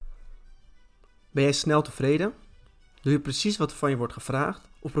Ben jij snel tevreden? Doe je precies wat er van je wordt gevraagd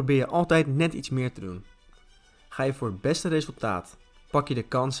of probeer je altijd net iets meer te doen? Ga je voor het beste resultaat? Pak je de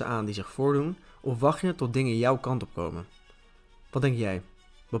kansen aan die zich voordoen of wacht je tot dingen jouw kant op komen? Wat denk jij?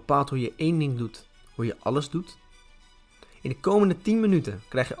 Bepaalt hoe je één ding doet, hoe je alles doet? In de komende 10 minuten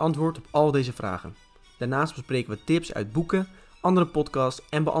krijg je antwoord op al deze vragen. Daarnaast bespreken we tips uit boeken, andere podcasts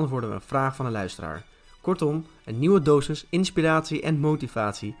en beantwoorden we een vraag van een luisteraar. Kortom, een nieuwe dosis inspiratie en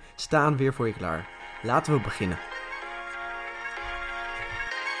motivatie staan weer voor je klaar. Laten we beginnen.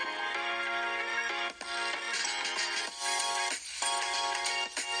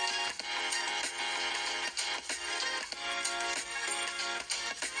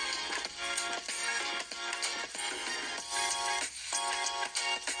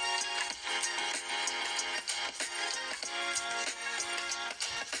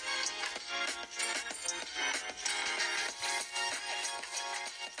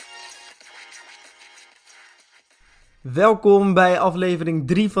 Welkom bij aflevering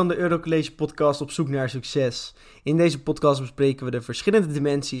 3 van de EuroCollege Podcast op zoek naar succes. In deze podcast bespreken we de verschillende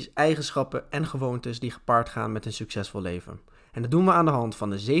dimensies, eigenschappen en gewoontes die gepaard gaan met een succesvol leven. En dat doen we aan de hand van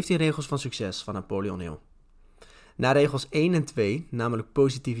de 17 regels van succes van Napoleon Hill. Na regels 1 en 2, namelijk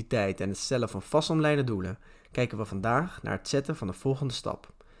positiviteit en het stellen van vastomlijnde doelen, kijken we vandaag naar het zetten van de volgende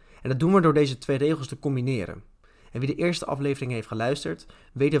stap. En dat doen we door deze 2 regels te combineren. En wie de eerste aflevering heeft geluisterd,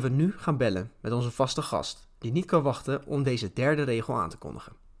 weet dat we nu gaan bellen met onze vaste gast, die niet kan wachten om deze derde regel aan te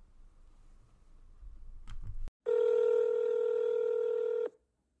kondigen.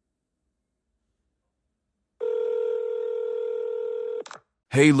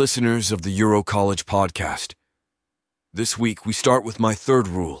 Hey listeners of the EuroCollege Podcast. This week we start with my third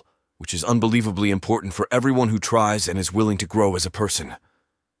rule, which is unbelievably important for everyone who tries and is willing to grow as a person.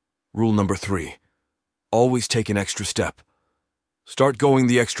 Rule number 3. Always take an extra step. Start going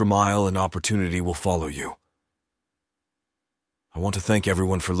the extra mile and opportunity will follow you. I want to thank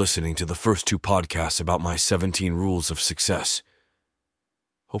everyone for listening to the first 2 podcasts about my 17 rules of success.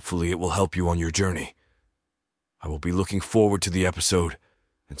 Hopefully it will help you on your journey. I will be looking forward to the episode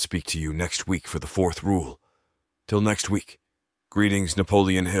and speak to you next week for the 4th rule. Till next week. Greetings,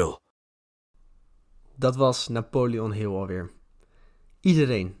 Napoleon Hill. Dat was Napoleon Hill alweer.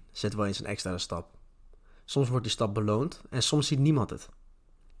 Iedereen zet wel eens een extra stap. Soms wordt die stap beloond en soms ziet niemand het.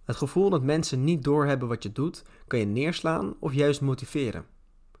 Het gevoel dat mensen niet doorhebben wat je doet, kan je neerslaan of juist motiveren.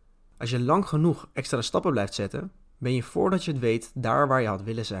 Als je lang genoeg extra stappen blijft zetten, ben je voordat je het weet daar waar je had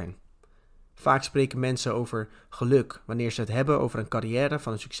willen zijn. Vaak spreken mensen over geluk wanneer ze het hebben over een carrière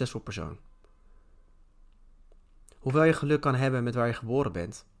van een succesvol persoon. Hoewel je geluk kan hebben met waar je geboren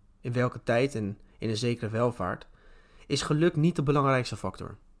bent, in welke tijd en in een zekere welvaart, is geluk niet de belangrijkste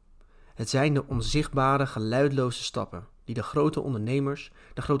factor. Het zijn de onzichtbare, geluidloze stappen die de grote ondernemers,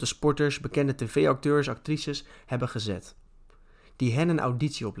 de grote sporters, bekende tv-acteurs, actrices hebben gezet. Die hen een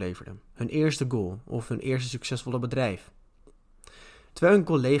auditie opleverden, hun eerste goal of hun eerste succesvolle bedrijf. Terwijl hun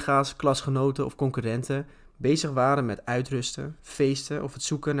collega's, klasgenoten of concurrenten bezig waren met uitrusten, feesten of het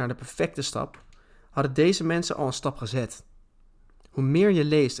zoeken naar de perfecte stap, hadden deze mensen al een stap gezet. Hoe meer je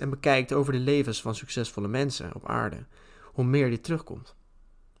leest en bekijkt over de levens van succesvolle mensen op aarde, hoe meer dit terugkomt.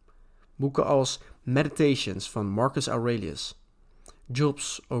 Boeken als Meditations van Marcus Aurelius,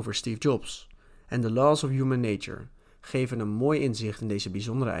 Jobs over Steve Jobs en The Laws of Human Nature geven een mooi inzicht in deze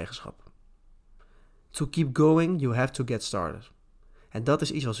bijzondere eigenschap. To keep going, you have to get started. En dat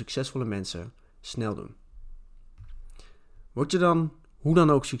is iets wat succesvolle mensen snel doen. Word je dan hoe dan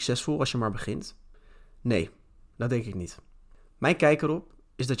ook succesvol als je maar begint? Nee, dat denk ik niet. Mijn kijk erop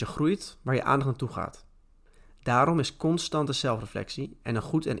is dat je groeit waar je aandacht naartoe gaat. Daarom is constante zelfreflectie en een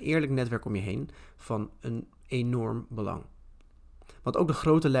goed en eerlijk netwerk om je heen van een enorm belang. Want ook de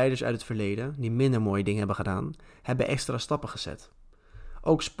grote leiders uit het verleden, die minder mooie dingen hebben gedaan, hebben extra stappen gezet.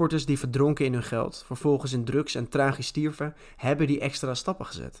 Ook sporters die verdronken in hun geld, vervolgens in drugs en tragisch stierven, hebben die extra stappen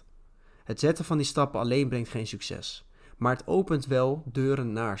gezet. Het zetten van die stappen alleen brengt geen succes, maar het opent wel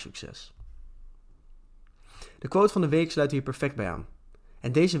deuren naar succes. De quote van de week sluit hier perfect bij aan.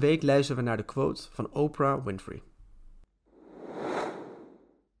 En deze week luisteren we naar de quote van Oprah Winfrey.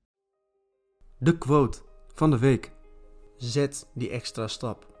 De quote van de week. Zet die extra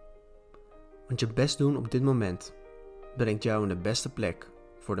stap. Want je best doen op dit moment brengt jou in de beste plek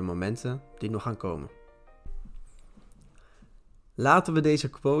voor de momenten die nog gaan komen. Laten we deze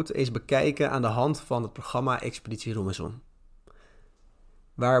quote eens bekijken aan de hand van het programma Expeditie Robinson.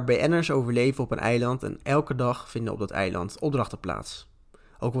 Waar BN'ers overleven op een eiland en elke dag vinden op dat eiland opdrachten plaats.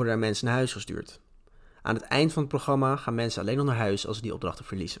 Ook worden er mensen naar huis gestuurd. Aan het eind van het programma gaan mensen alleen nog naar huis als ze die opdrachten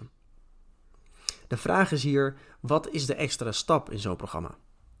verliezen. De vraag is hier, wat is de extra stap in zo'n programma?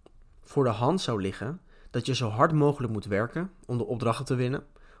 voor de hand zou liggen dat je zo hard mogelijk moet werken om de opdrachten te winnen,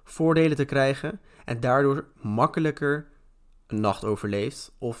 voordelen te krijgen en daardoor makkelijker een nacht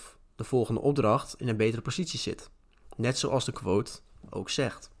overleeft of de volgende opdracht in een betere positie zit. Net zoals de quote ook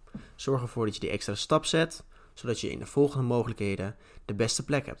zegt. Zorg ervoor dat je die extra stap zet, zodat je in de volgende mogelijkheden de beste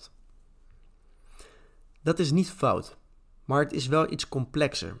plek hebt. Dat is niet fout, maar het is wel iets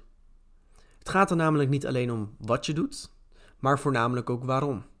complexer. Het gaat er namelijk niet alleen om wat je doet, maar voornamelijk ook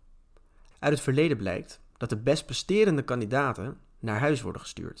waarom. Uit het verleden blijkt dat de best presterende kandidaten naar huis worden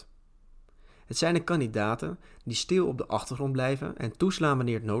gestuurd. Het zijn de kandidaten die stil op de achtergrond blijven en toeslaan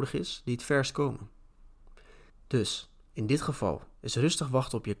wanneer het nodig is, die het verst komen. Dus, in dit geval is rustig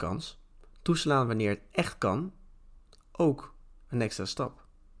wachten op je kans, toeslaan wanneer het echt kan, ook een extra stap.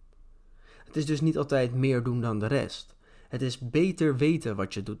 Het is dus niet altijd meer doen dan de rest. Het is beter weten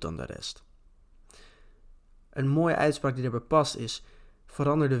wat je doet dan de rest. Een mooie uitspraak die daarbij past is: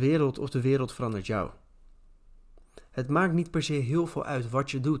 verander de wereld of de wereld verandert jou. Het maakt niet per se heel veel uit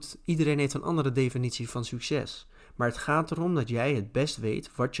wat je doet. Iedereen heeft een andere definitie van succes. Maar het gaat erom dat jij het best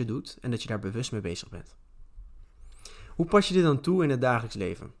weet wat je doet en dat je daar bewust mee bezig bent. Hoe pas je dit dan toe in het dagelijks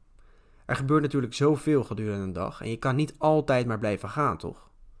leven? Er gebeurt natuurlijk zoveel gedurende een dag en je kan niet altijd maar blijven gaan, toch?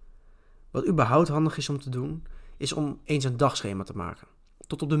 Wat überhaupt handig is om te doen, is om eens een dagschema te maken.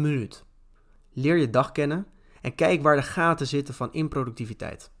 Tot op de minuut. Leer je dag kennen en kijk waar de gaten zitten van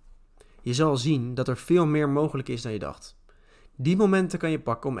improductiviteit. Je zal zien dat er veel meer mogelijk is dan je dacht. Die momenten kan je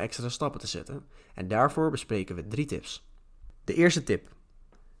pakken om extra stappen te zetten en daarvoor bespreken we 3 tips. De eerste tip.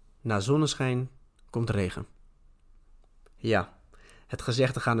 Na zonneschijn komt regen. Ja, het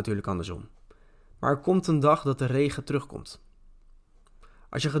gezegde gaat natuurlijk andersom. Maar er komt een dag dat de regen terugkomt.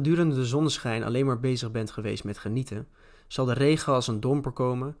 Als je gedurende de zonneschijn alleen maar bezig bent geweest met genieten, zal de regen als een domper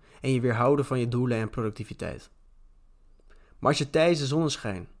komen en je weerhouden van je doelen en productiviteit. Maar als je tijdens de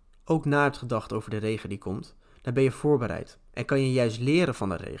zonneschijn ook na hebt gedacht over de regen die komt, dan ben je voorbereid en kan je juist leren van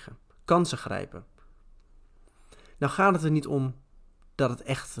de regen, kansen grijpen. Nou gaat het er niet om dat het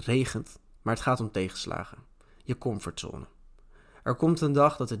echt regent, maar het gaat om tegenslagen, je comfortzone. Er komt een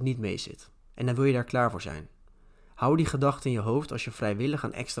dag dat het niet mee zit en dan wil je daar klaar voor zijn. Hou die gedachte in je hoofd als je vrijwillig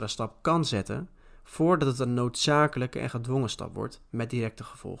een extra stap kan zetten, voordat het een noodzakelijke en gedwongen stap wordt met directe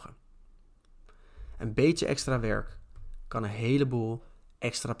gevolgen. Een beetje extra werk kan een heleboel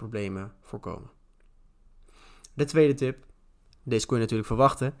extra problemen voorkomen. De tweede tip, deze kon je natuurlijk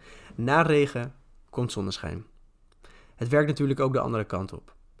verwachten, na regen komt zonneschijn. Het werkt natuurlijk ook de andere kant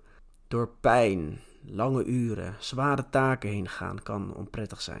op. Door pijn, lange uren, zware taken heen gaan kan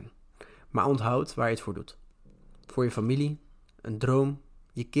onprettig zijn. Maar onthoud waar je het voor doet. Voor je familie, een droom,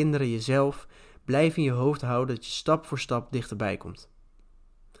 je kinderen, jezelf, blijf in je hoofd houden dat je stap voor stap dichterbij komt.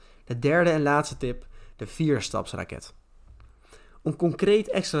 De derde en laatste tip, de 4-stapsraket. Om concreet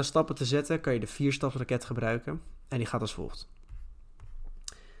extra stappen te zetten kan je de 4-stapsraket gebruiken en die gaat als volgt.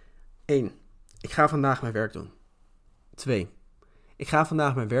 1. Ik ga vandaag mijn werk doen. 2. Ik ga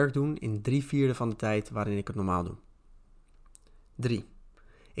vandaag mijn werk doen in 3/4 van de tijd waarin ik het normaal doe. 3.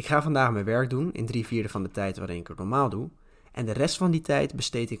 Ik ga vandaag mijn werk doen in 3/4 van de tijd waarin ik het normaal doe en de rest van die tijd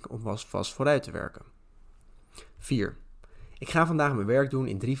besteed ik om vast vooruit te werken. 4. Ik ga vandaag mijn werk doen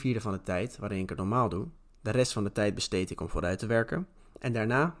in 3/4 van de tijd waarin ik het normaal doe. De rest van de tijd besteed ik om vooruit te werken. En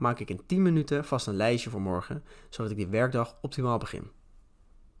daarna maak ik in 10 minuten vast een lijstje voor morgen, zodat ik die werkdag optimaal begin.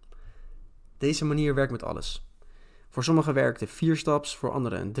 Deze manier werkt met alles. Voor sommigen werkt de 4 staps, voor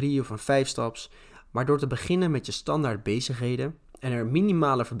anderen een 3 of een 5 staps. Maar door te beginnen met je standaard bezigheden en er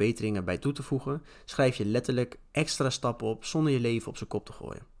minimale verbeteringen bij toe te voegen, schrijf je letterlijk extra stappen op zonder je leven op zijn kop te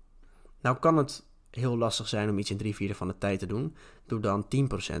gooien. Nou kan het heel lastig zijn om iets in 3/4 van de tijd te doen, doe dan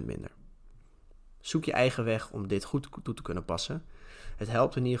 10% minder. Zoek je eigen weg om dit goed toe te kunnen passen. Het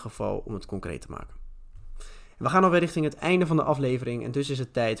helpt in ieder geval om het concreet te maken. We gaan alweer richting het einde van de aflevering en dus is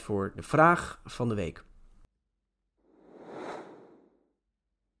het tijd voor de vraag van de week.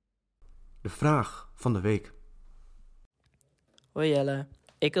 De vraag van de week. Hoi Jelle,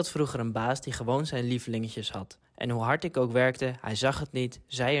 ik had vroeger een baas die gewoon zijn lievelingetjes had. En hoe hard ik ook werkte, hij zag het niet,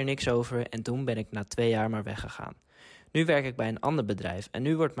 zei er niks over en toen ben ik na 2 jaar maar weggegaan. Nu werk ik bij een ander bedrijf en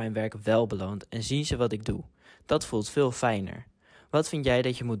nu wordt mijn werk wel beloond en zien ze wat ik doe. Dat voelt veel fijner. Wat vind jij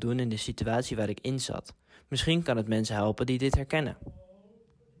dat je moet doen in de situatie waar ik in zat? Misschien kan het mensen helpen die dit herkennen.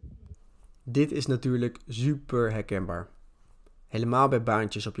 Dit is natuurlijk super herkenbaar. Helemaal bij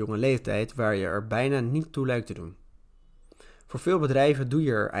baantjes op jonge leeftijd waar je er bijna niet toe lijkt te doen. Voor veel bedrijven doe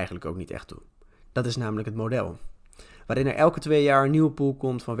je er eigenlijk ook niet echt toe. Dat is namelijk het model. Waarin er elke 2 jaar een nieuwe pool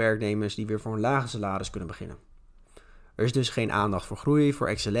komt van werknemers die weer voor een lage salaris kunnen beginnen. Er is dus geen aandacht voor groei, voor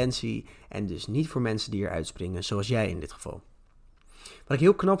excellentie en dus niet voor mensen die eruit springen, zoals jij in dit geval. Wat ik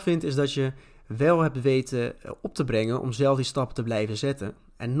heel knap vind is dat je wel hebt weten op te brengen om zelf die stappen te blijven zetten.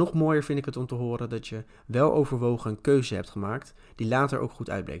 En nog mooier vind ik het om te horen dat je wel overwogen een keuze hebt gemaakt die later ook goed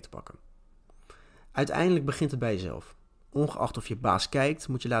uitbleek te pakken. Uiteindelijk begint het bij jezelf. Ongeacht of je baas kijkt,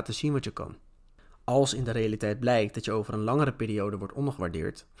 moet je laten zien wat je kan. Als in de realiteit blijkt dat je over een langere periode wordt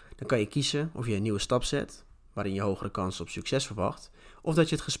ondergewaardeerd, dan kan je kiezen of je een nieuwe stap zet, waarin je hogere kansen op succes verwacht, of dat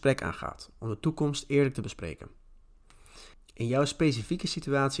je het gesprek aangaat om de toekomst eerlijk te bespreken. In jouw specifieke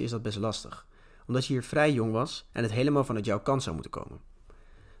situatie is dat best lastig, omdat je hier vrij jong was en het helemaal vanuit jouw kant zou moeten komen.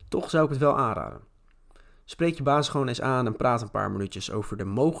 Toch zou ik het wel aanraden. Spreek je baas gewoon eens aan en praat een paar minuutjes over de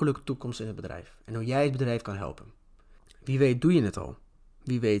mogelijke toekomst in het bedrijf en hoe jij het bedrijf kan helpen. Wie weet doe je het al.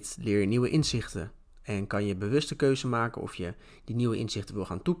 Wie weet leer je nieuwe inzichten en kan je bewuste keuze maken of je die nieuwe inzichten wil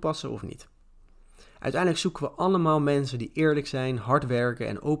gaan toepassen of niet. Uiteindelijk zoeken we allemaal mensen die eerlijk zijn, hard werken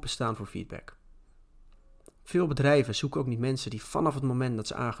en openstaan voor feedback. Veel bedrijven zoeken ook niet mensen die vanaf het moment dat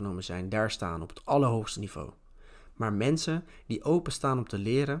ze aangenomen zijn daar staan op het allerhoogste niveau. Maar mensen die openstaan om te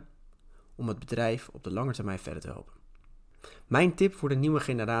leren om het bedrijf op de lange termijn verder te helpen. Mijn tip voor de nieuwe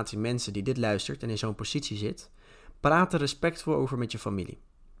generatie mensen die dit luistert en in zo'n positie zit: praat er respectvol over met je familie.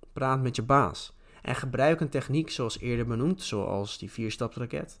 Praat met je baas. En gebruik een techniek zoals eerder benoemd, zoals die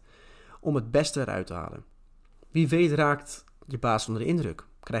 4-stapsraket, om het beste eruit te halen. Wie weet raakt je baas onder de indruk.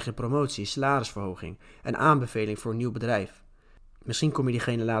 Krijg je promotie, salarisverhoging, een aanbeveling voor een nieuw bedrijf. Misschien kom je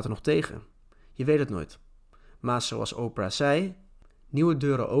diegene later nog tegen. Je weet het nooit. Maar zoals Oprah zei, nieuwe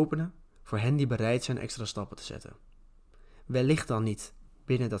deuren openen voor hen die bereid zijn extra stappen te zetten. Wellicht dan niet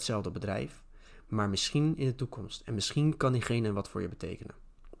binnen datzelfde bedrijf, maar misschien in de toekomst. En misschien kan diegene wat voor je betekenen.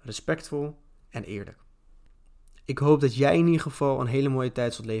 Respectvol en eerlijk. Ik hoop dat jij in ieder geval een hele mooie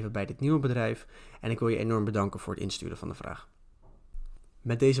tijd zult leven bij dit nieuwe bedrijf. En ik wil je enorm bedanken voor het insturen van de vraag.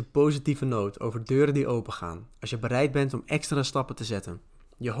 Met deze positieve noot over deuren die opengaan. Als je bereid bent om extra stappen te zetten.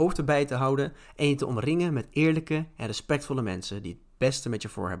 Je hoofd erbij te houden en je te omringen met eerlijke en respectvolle mensen die het beste met je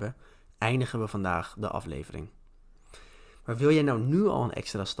voor hebben, eindigen we vandaag de aflevering. Maar wil jij nou nu al een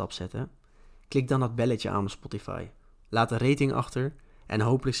extra stap zetten? Klik dan dat belletje aan op Spotify. Laat een rating achter en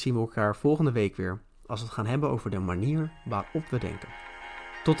hopelijk zien we elkaar volgende week weer als we het gaan hebben over de manier waarop we denken.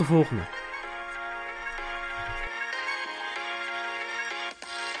 Tot de volgende!